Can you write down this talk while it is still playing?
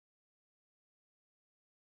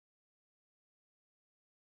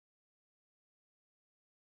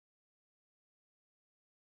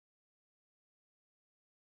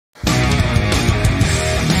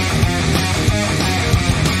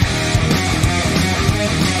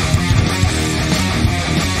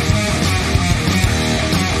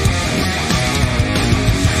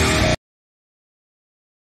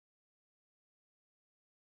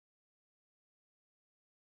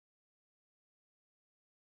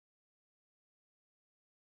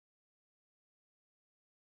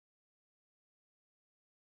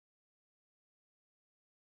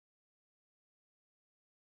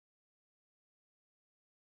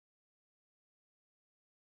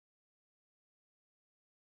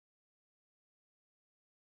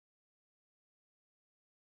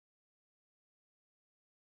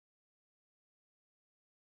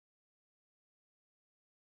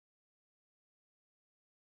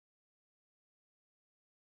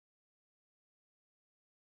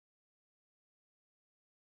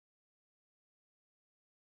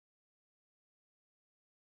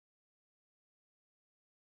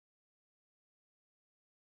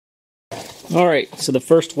All right, so the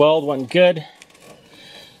first weld went good.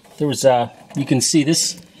 There was you can see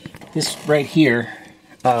this right here.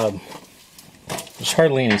 There's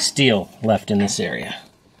hardly any steel left in this area,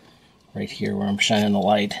 right here where I'm shining the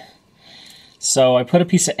light. So I put a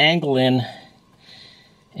piece of angle in,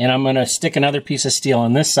 and I'm going to stick another piece of steel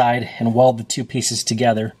on this side and weld the two pieces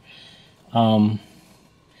together.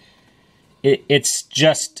 It's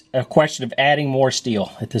just a question of adding more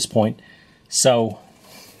steel at this point. So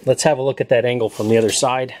let's have a look at that angle from the other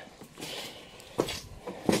side.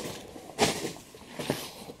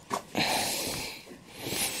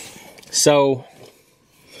 So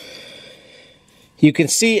you can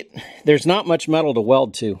see it, there's not much metal to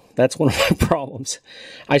weld to. That's one of my problems.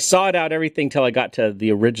 I sawed out everything till I got to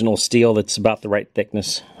the original steel that's about the right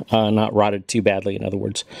thickness, not rotted too badly, in other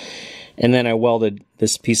words. And then I welded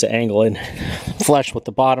this piece of angle in flush with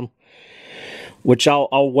the bottom, which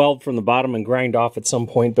I'll weld from the bottom and grind off at some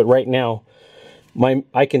point. But right now,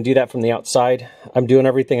 I can do that from the outside. I'm doing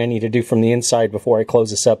everything I need to do from the inside before I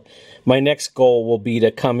close this up. My next goal will be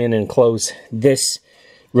to come in and close this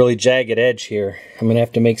really jagged edge here. I'm going to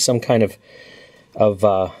have to make some kind of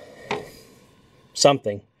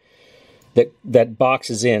something that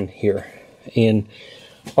boxes in here. And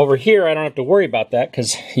over here, I don't have to worry about that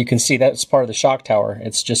because you can see that's part of the shock tower.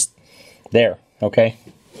 It's just there, okay?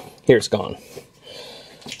 Here it's gone.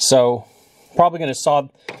 So, probably going to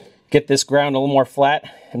get this ground a little more flat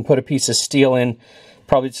and put a piece of steel in,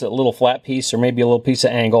 probably just a little flat piece or maybe a little piece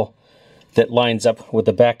of angle that lines up with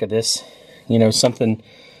the back of this. You know, something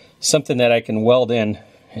that I can weld in,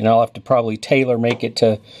 and I'll have to probably tailor make it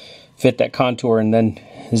to fit that contour and then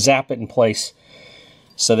zap it in place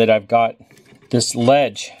so that I've got this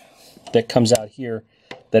ledge that comes out here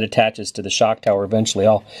that attaches to the shock tower. Eventually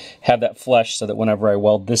I'll have that flush so that whenever I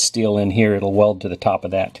weld this steel in here, it'll weld to the top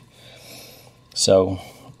of that. So,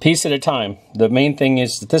 piece at a time. The main thing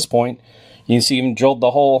is, at this point, you can see even drilled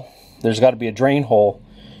the hole. There's got to be a drain hole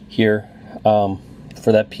here for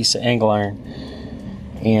that piece of angle iron.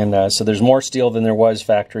 And so there's more steel than there was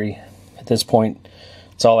factory. At this point,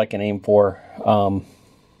 it's all I can aim for.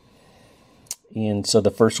 And so the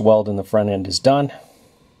first weld in the front end is done.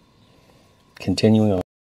 Continuing on.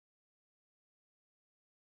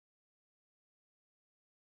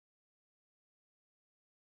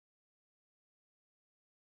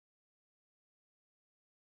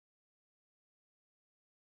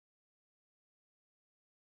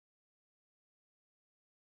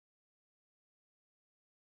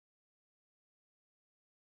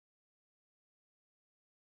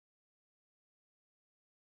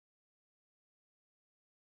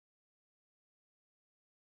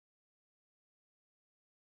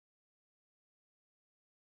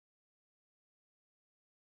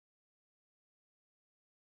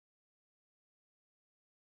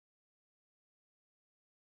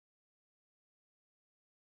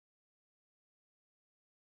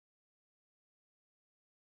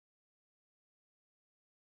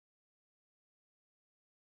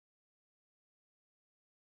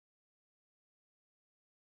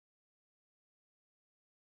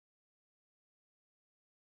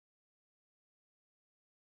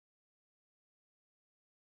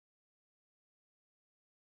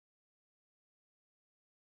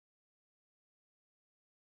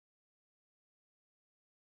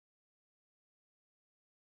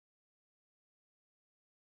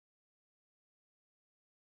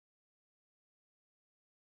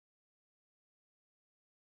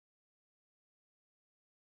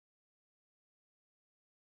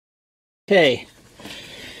 Okay,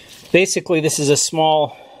 basically this is a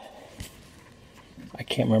small, I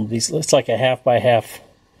can't remember these, it's like a half by half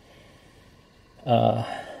by,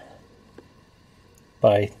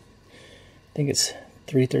 I think it's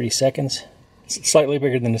 3/32. It's slightly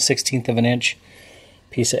bigger than a 1/16 of an inch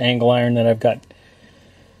piece of angle iron that I've got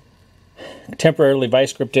temporarily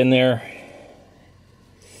vice gripped in there.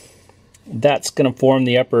 That's going to form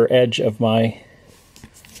the upper edge of my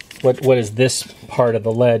what is this part of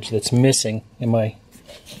the ledge that's missing in my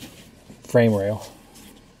frame rail.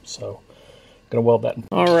 So I'm going to weld that.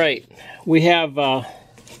 All right, we have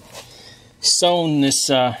sewn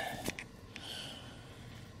this another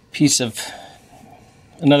piece of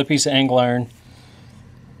angle iron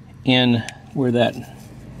in where that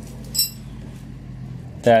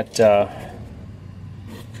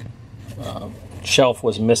shelf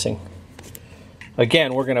was missing.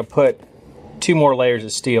 Again, we're going to put 2 more layers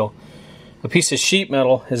of steel. A piece of sheet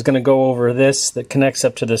metal is going to go over this that connects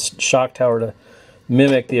up to this shock tower to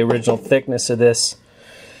mimic the original thickness of this.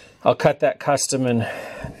 I'll cut that custom and,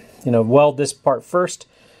 you know, weld this part first,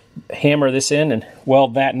 hammer this in, and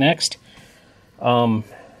weld that next.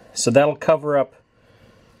 So that'll cover up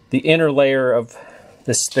the inner layer of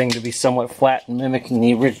this thing to be somewhat flat and mimicking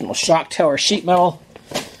the original shock tower sheet metal.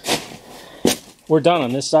 We're done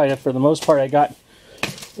on this side for the most part. I got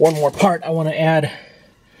one more part I want to add.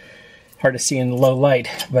 Hard to see in the low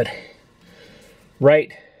light, but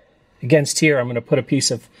right against here I'm going to put a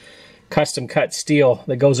piece of custom cut steel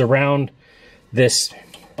that goes around this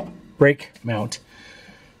brake mount,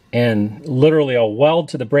 and literally I'll weld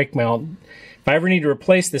to the brake mount. If I ever need to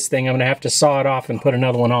replace this thing, I'm going to have to saw it off and put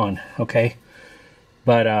another one on, okay?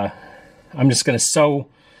 But I'm just going to sew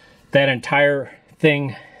that entire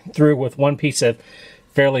thing through with one piece of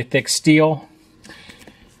fairly thick steel.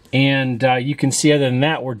 And you can see, other than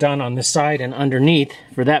that, we're done on this side and underneath,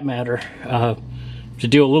 for that matter. To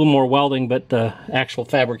do a little more welding, but the actual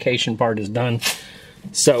fabrication part is done.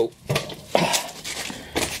 So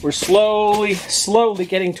we're slowly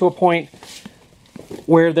getting to a point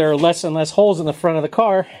where there are less and less holes in the front of the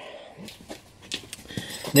car.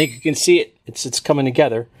 I think you can see it. It's coming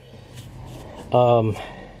together. So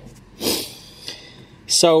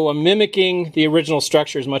I'm mimicking the original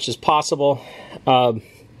structure as much as possible.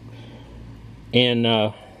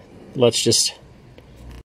 Let's just...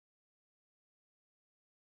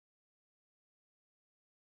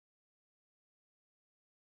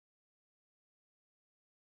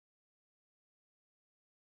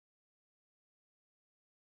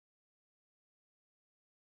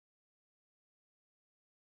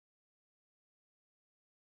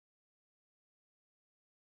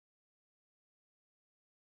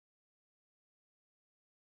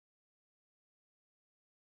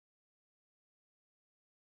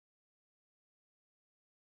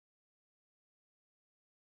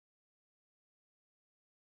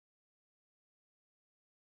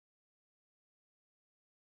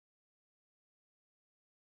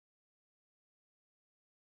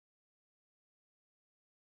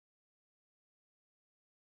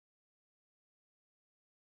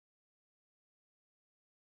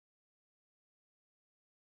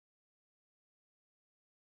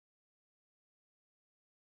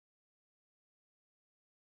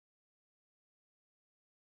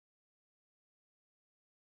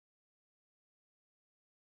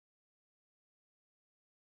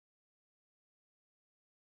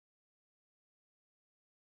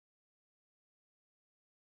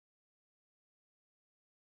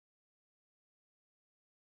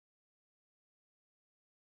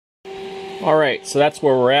 Alright, so that's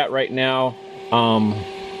where we're at right now.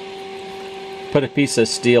 Put a piece of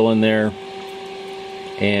steel in there,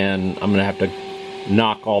 and I'm going to have to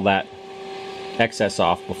knock all that excess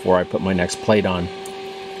off before I put my next plate on.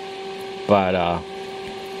 But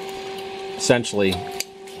essentially,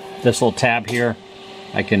 this little tab here,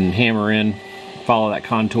 I can hammer in, follow that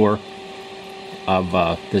contour of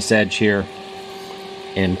this edge here,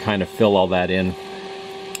 and kind of fill all that in.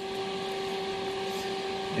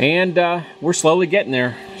 And we're slowly getting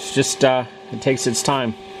there. It's just, it takes its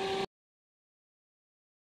time.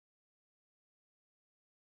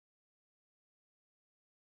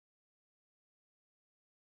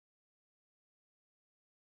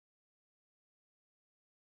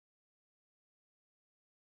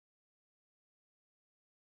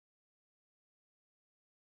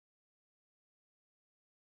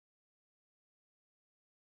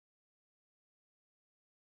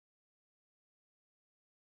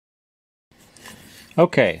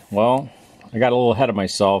 Okay, well, I got a little ahead of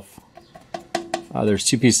myself. There's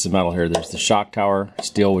two pieces of metal here. There's the shock tower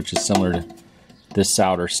steel, which is similar to this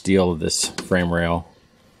outer steel of this frame rail.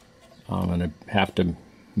 I'm going to have to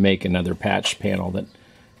make another patch panel that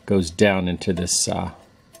goes down into this and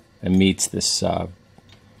meets this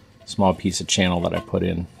small piece of channel that I put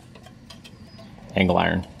in. Angle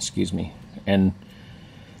iron, excuse me. And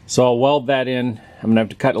so I'll weld that in. I'm going to have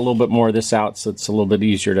to cut a little bit more of this out so it's a little bit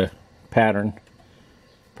easier to pattern.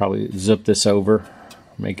 Probably zip this over,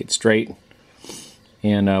 make it straight,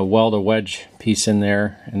 and weld a wedge piece in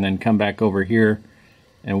there, and then come back over here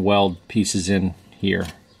and weld pieces in here.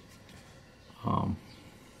 And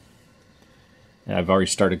I've already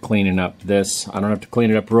started cleaning up this. I don't have to clean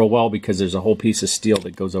it up real well because there's a whole piece of steel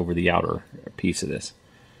that goes over the outer piece of this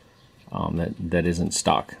that isn't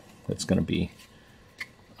stock. That's going to be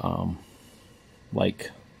like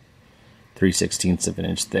 3/16 of an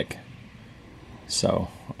inch thick. So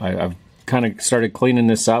I've kind of started cleaning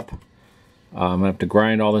this up. I'm going to have to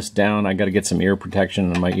grind all this down. I got to get some ear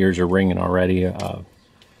protection, and my ears are ringing already.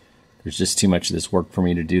 There's just too much of this work for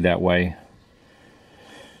me to do that way.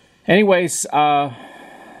 Anyways,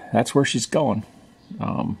 that's where she's going.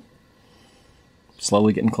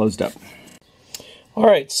 Slowly getting closed up.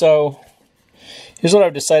 Alright, so here's what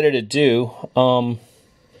I've decided to do.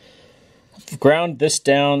 ground this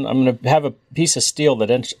down. I'm going to have a piece of steel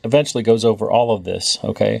that eventually goes over all of this,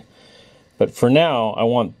 okay? But for now, I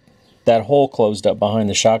want that hole closed up behind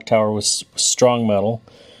the shock tower with strong metal.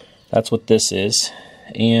 That's what this is.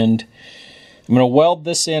 And I'm going to weld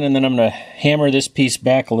this in, and then I'm going to hammer this piece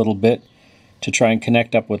back a little bit to try and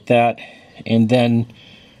connect up with that. And then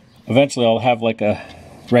eventually I'll have like a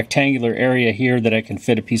rectangular area here that I can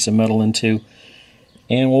fit a piece of metal into,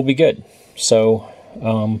 and we'll be good. So,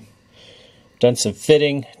 done some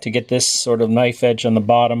fitting to get this sort of knife edge on the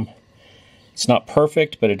bottom. It's not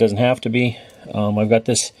perfect, but it doesn't have to be. I've got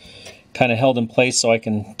this kind of held in place so I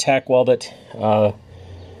can tack weld it. I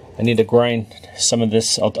need to grind some of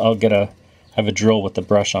this. I'll have a drill with the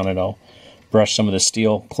brush on it. I'll brush some of the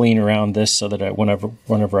steel clean around this so that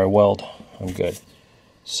whenever I weld, I'm good.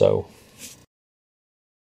 So.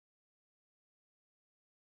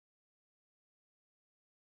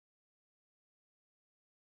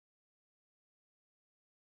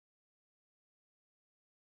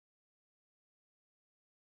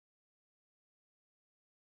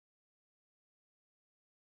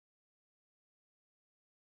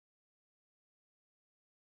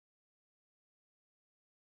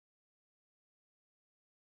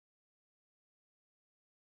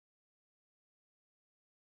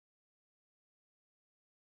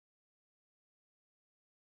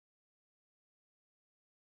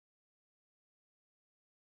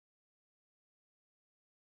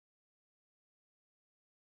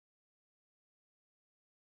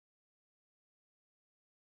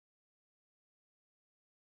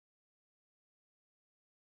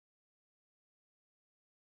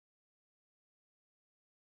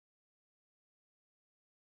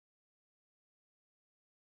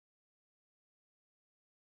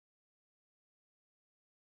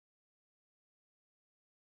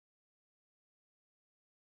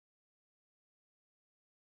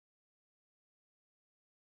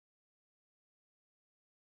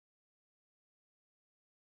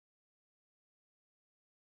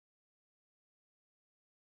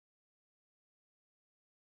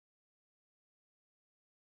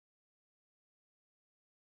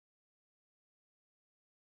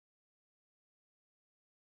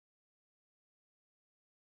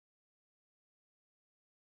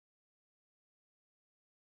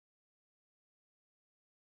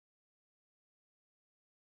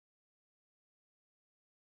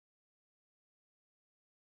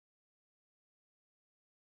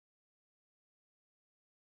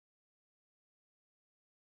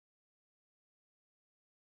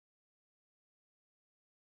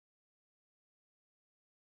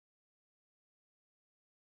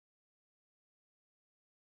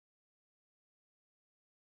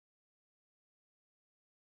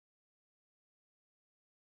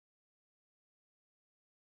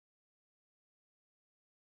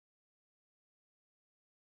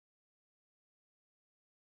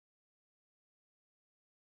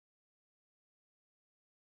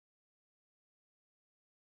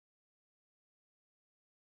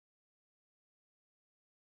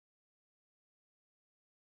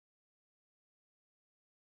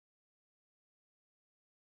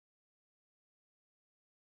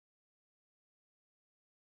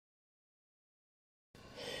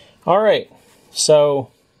 Alright,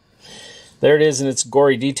 so there it is in its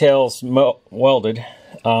gory details welded.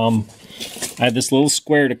 I have this little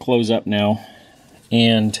square to close up now,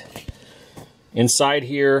 and inside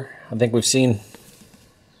here, I think we've seen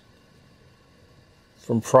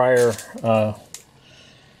from prior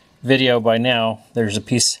video by now, there's a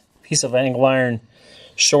piece of angle iron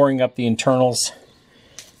shoring up the internals.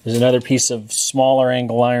 There's another piece of smaller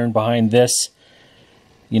angle iron behind this.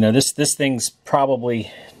 You know, this thing's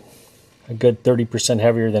probably a good 30%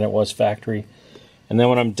 heavier than it was factory. And then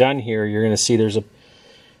when I'm done here, you're going to see there's a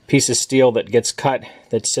piece of steel that gets cut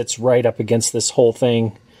that sits right up against this whole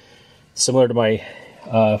thing, similar to my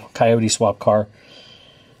Coyote swap car,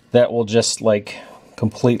 that will just like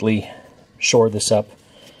completely shore this up.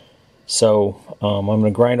 So I'm going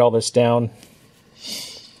to grind all this down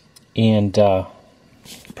and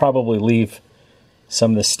probably leave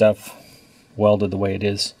some of this stuff welded the way it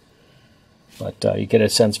is. But you get a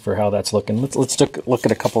sense for how that's looking. Let's look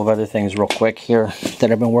at a couple of other things real quick here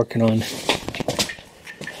that I've been working on.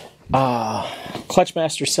 Clutch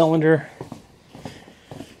master cylinder.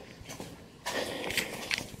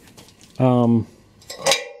 Talking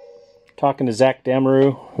to Zach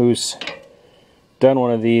Dameru, who's done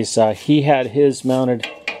one of these. He had his mounted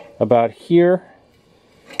about here.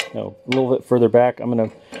 No, a little bit further back. I'm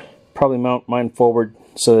going to probably mount mine forward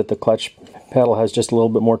so that the clutch pedal has just a little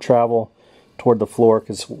bit more travel toward the floor,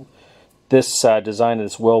 because this design of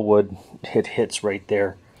this Wellwood, it hits right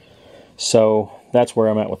there. So that's where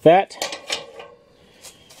I'm at with that.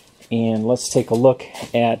 And let's take a look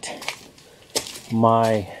at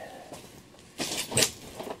my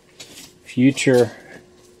future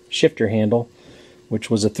shifter handle,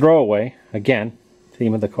 which was a throwaway. Again,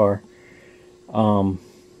 theme of the car. I'm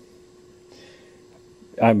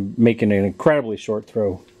making an incredibly short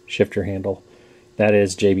throw shifter handle. That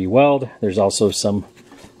is JB Weld. There's also some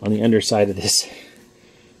on the underside of this.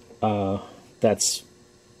 That's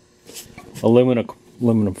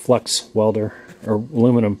aluminum flux welder, or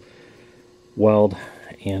aluminum weld,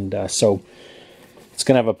 and so it's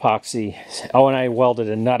gonna have epoxy. Oh, and I welded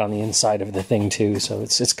a nut on the inside of the thing too, so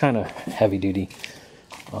it's kind of heavy duty.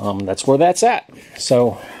 That's where that's at.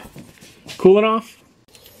 So cooling off.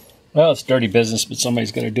 Well, it's dirty business, but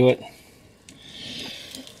somebody's got to do it.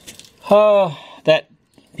 That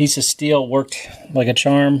piece of steel worked like a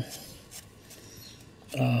charm.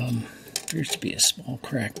 Appears to be a small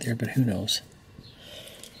crack there, but who knows.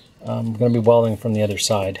 I'm going to be welding from the other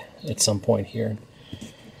side at some point here.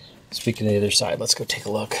 Speaking of the other side, let's go take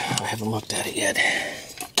a look. I haven't looked at it yet.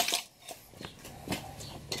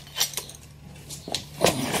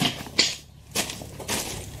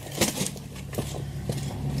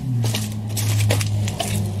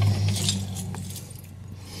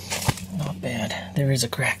 There is a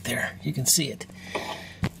crack there. You can see it.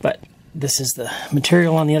 But this is the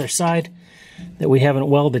material on the other side that we haven't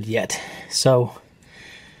welded yet. So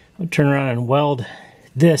I'll turn around and weld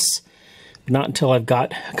this, but not until I've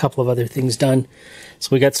got a couple of other things done. So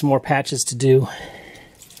we got some more patches to do.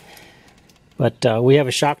 But we have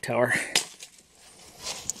a shock tower.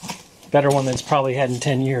 Better one than it's probably had in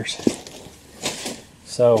 10 years.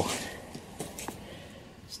 So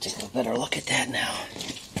let's take a better look at that now.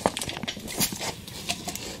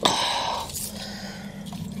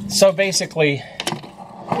 So basically,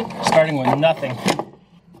 starting with nothing,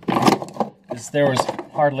 because there was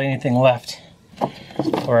hardly anything left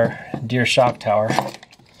for Deere shock tower.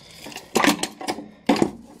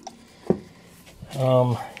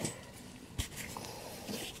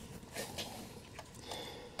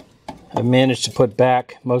 I managed to put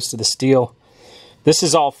back most of the steel. This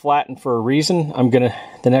is all flattened for a reason.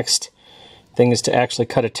 The next thing is to actually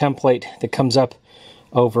cut a template that comes up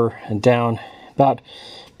over and down about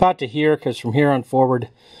to here, because from here on forward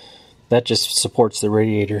that just supports the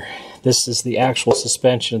radiator. This is the actual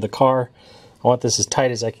suspension of the car. I want this as tight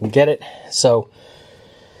as I can get it, so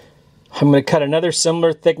I'm going to cut another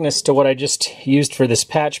similar thickness to what I just used for this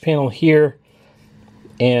patch panel here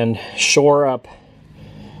and shore up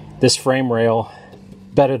this frame rail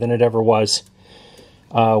better than it ever was.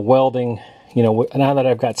 Welding, you know, now that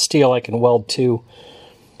I've got steel, I can weld too.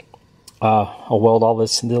 I'll weld all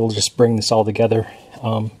this and it'll just bring this all together.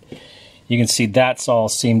 You can see that's all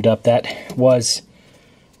seamed up. That was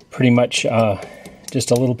pretty much just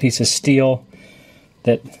a little piece of steel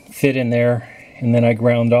that fit in there, and then I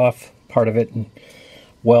ground off part of it and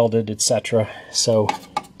welded, etc. So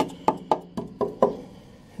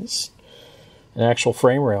it's an actual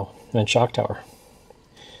frame rail and shock tower.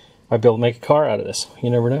 Might be able to make a car out of this. You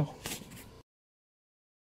never know.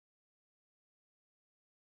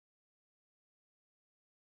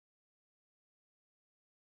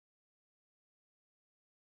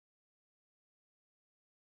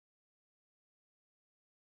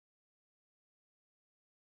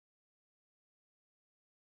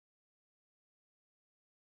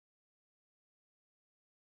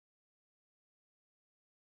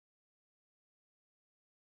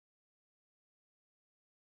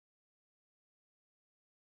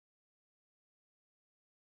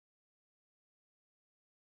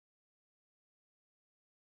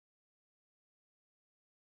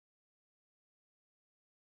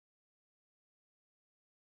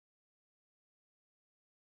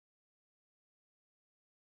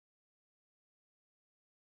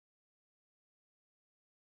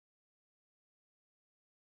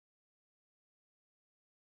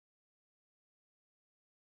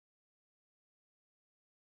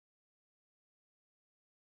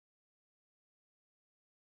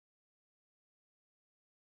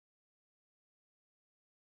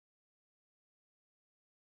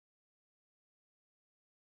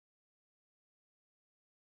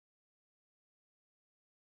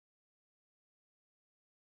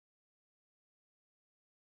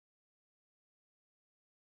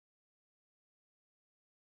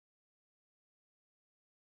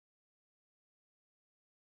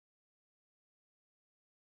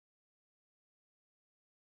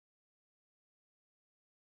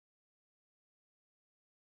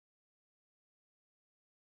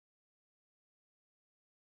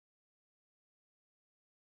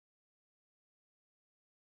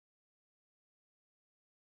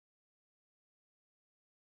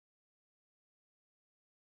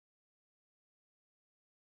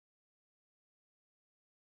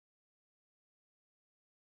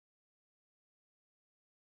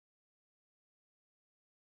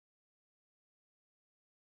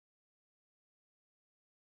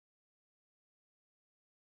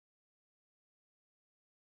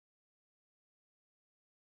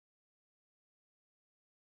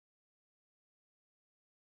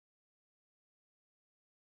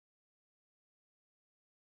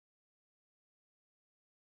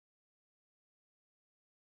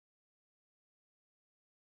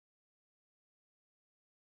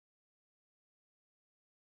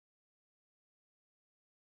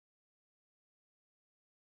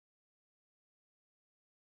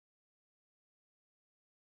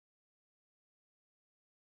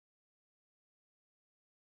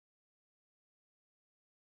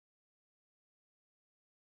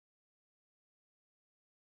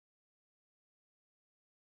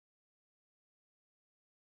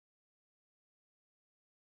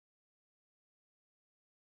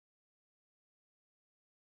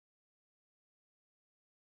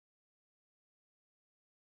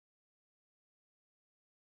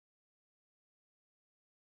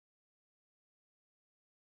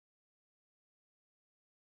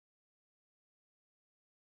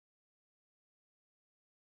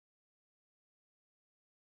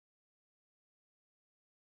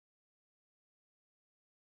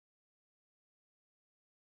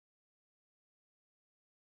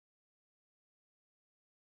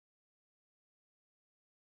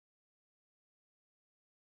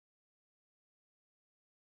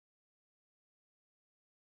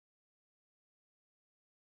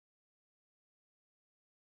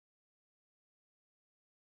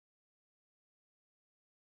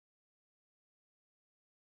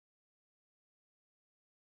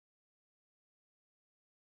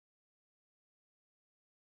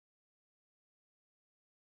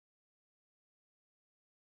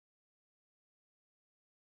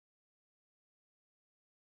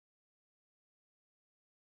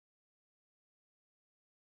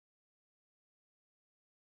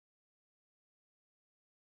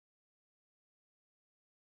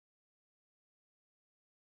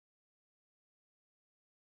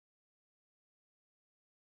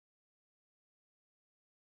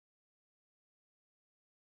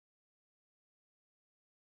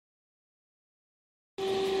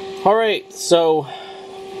 Alright, so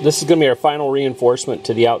this is going to be our final reinforcement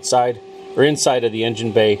to the outside, or inside of the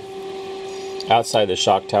engine bay, outside the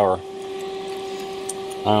shock tower.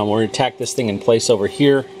 We're going to tack this thing in place over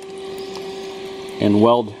here and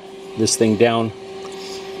weld this thing down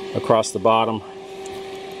across the bottom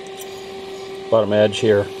edge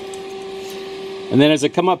here. And then as I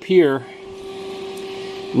come up here,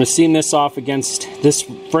 I'm going to seam this off against this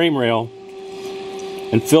frame rail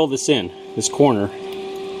and fill this in, this corner.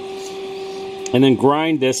 And then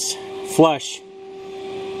grind this flush,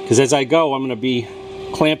 because as I go I'm going to be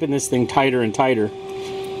clamping this thing tighter and tighter,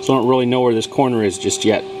 so I don't really know where this corner is just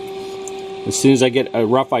yet. As soon as I get a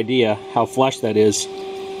rough idea how flush that is,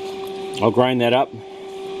 I'll grind that up.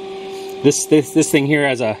 This thing here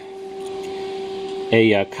has a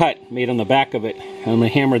cut made on the back of it. I'm going to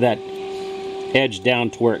hammer that edge down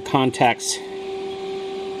to where it contacts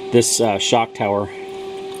this shock tower.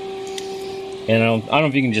 And I don't know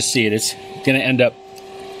if you can just see it. It's going to end up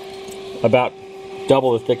about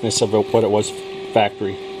double the thickness of what it was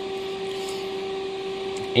factory.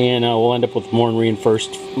 And we'll end up with more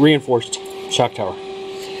reinforced shock tower.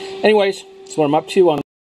 Anyways, that's what I'm up to on.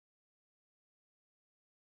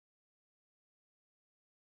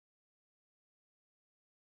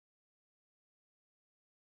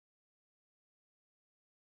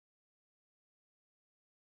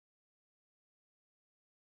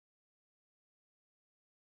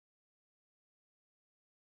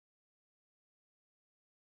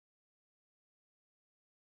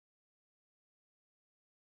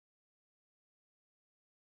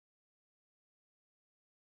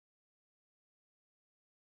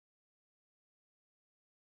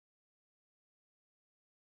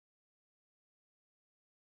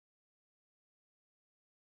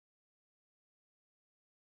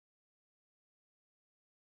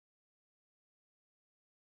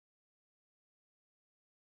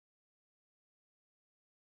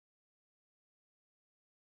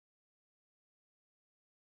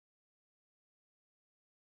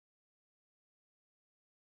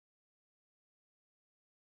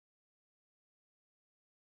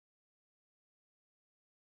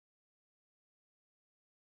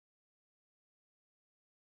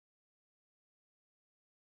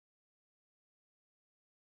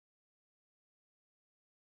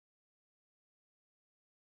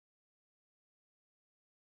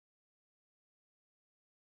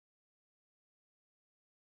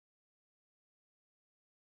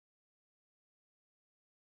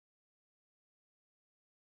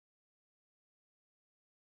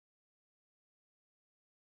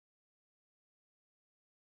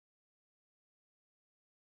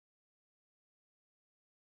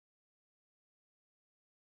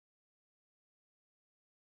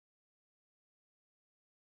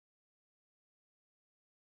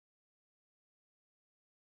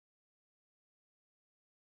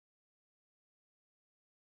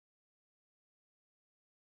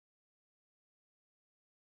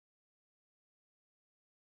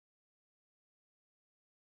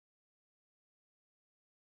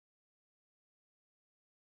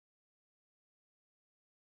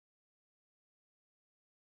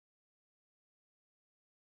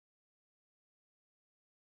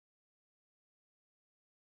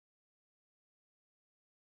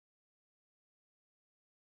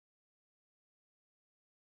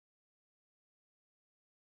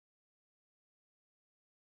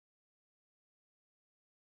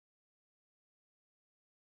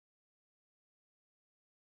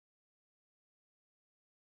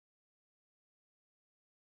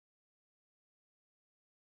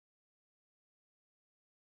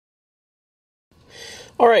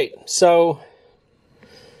 Alright, so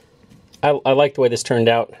I like the way this turned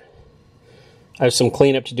out. I have some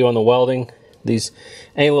cleanup to do on the welding.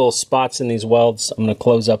 Any little spots in these welds, I'm going to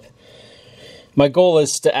close up. My goal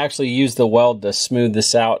is to actually use the weld to smooth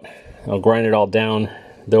this out. I'll grind it all down.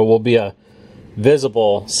 There will be a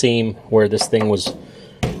visible seam where this thing was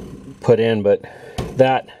put in, but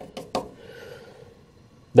that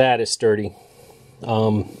is sturdy.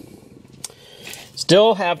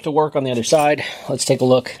 Still have to work on the other side. Let's take a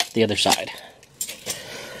look at the other side.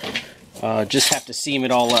 Just have to seam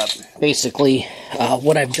it all up. Basically,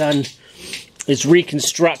 what I've done is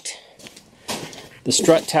reconstruct the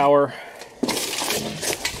strut tower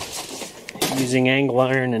using angle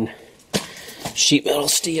iron and sheet metal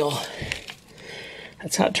steel.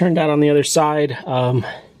 That's how it turned out on the other side.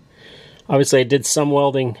 Obviously, I did some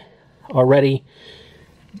welding already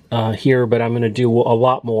here, but I'm going to do a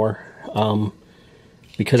lot more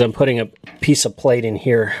because I'm putting a piece of plate in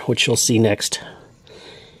here, which you'll see next.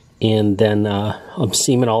 And then I'm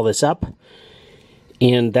seaming all this up.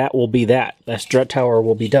 And that will be that. That strut tower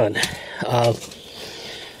will be done.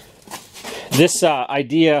 This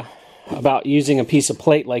idea about using a piece of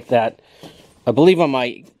plate like that, I believe on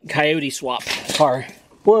my Coyote swap car.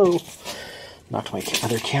 Whoa! Knocked my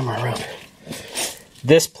other camera around.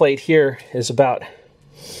 This plate here is about,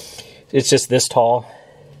 it's just this tall.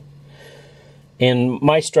 And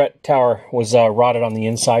my strut tower was rotted on the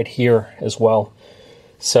inside here as well.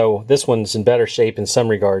 So this one's in better shape in some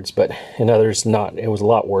regards, but in others not. It was a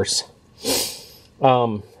lot worse.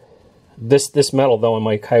 This metal though in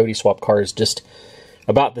my Coyote swap car is just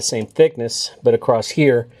about the same thickness, but across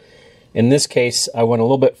here, in this case, I went a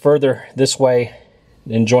little bit further this way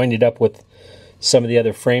and joined it up with some of the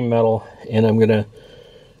other frame metal, and I'm gonna,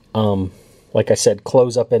 like I said,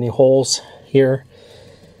 close up any holes here.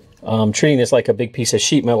 I'm treating this like a big piece of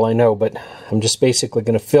sheet metal, I know, but I'm just basically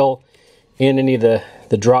gonna fill in any of the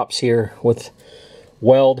drops here with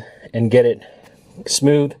weld and get it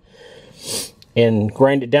smooth and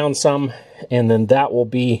grind it down some, and then that will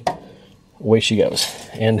be the way she goes.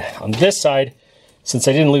 And on this side, since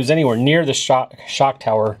I didn't lose anywhere near the shock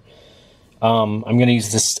tower, I'm going to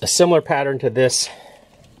use a similar pattern to this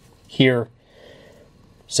here.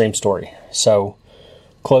 Same story. So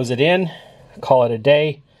close it in, call it a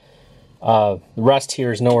day. The rust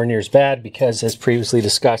here is nowhere near as bad because, as previously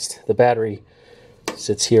discussed, the battery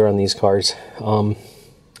sits here on these cars.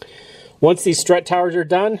 Once these strut towers are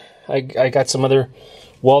done, I got some other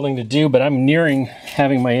welding to do, but I'm nearing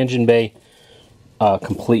having my engine bay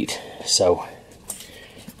complete. So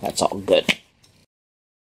that's all good.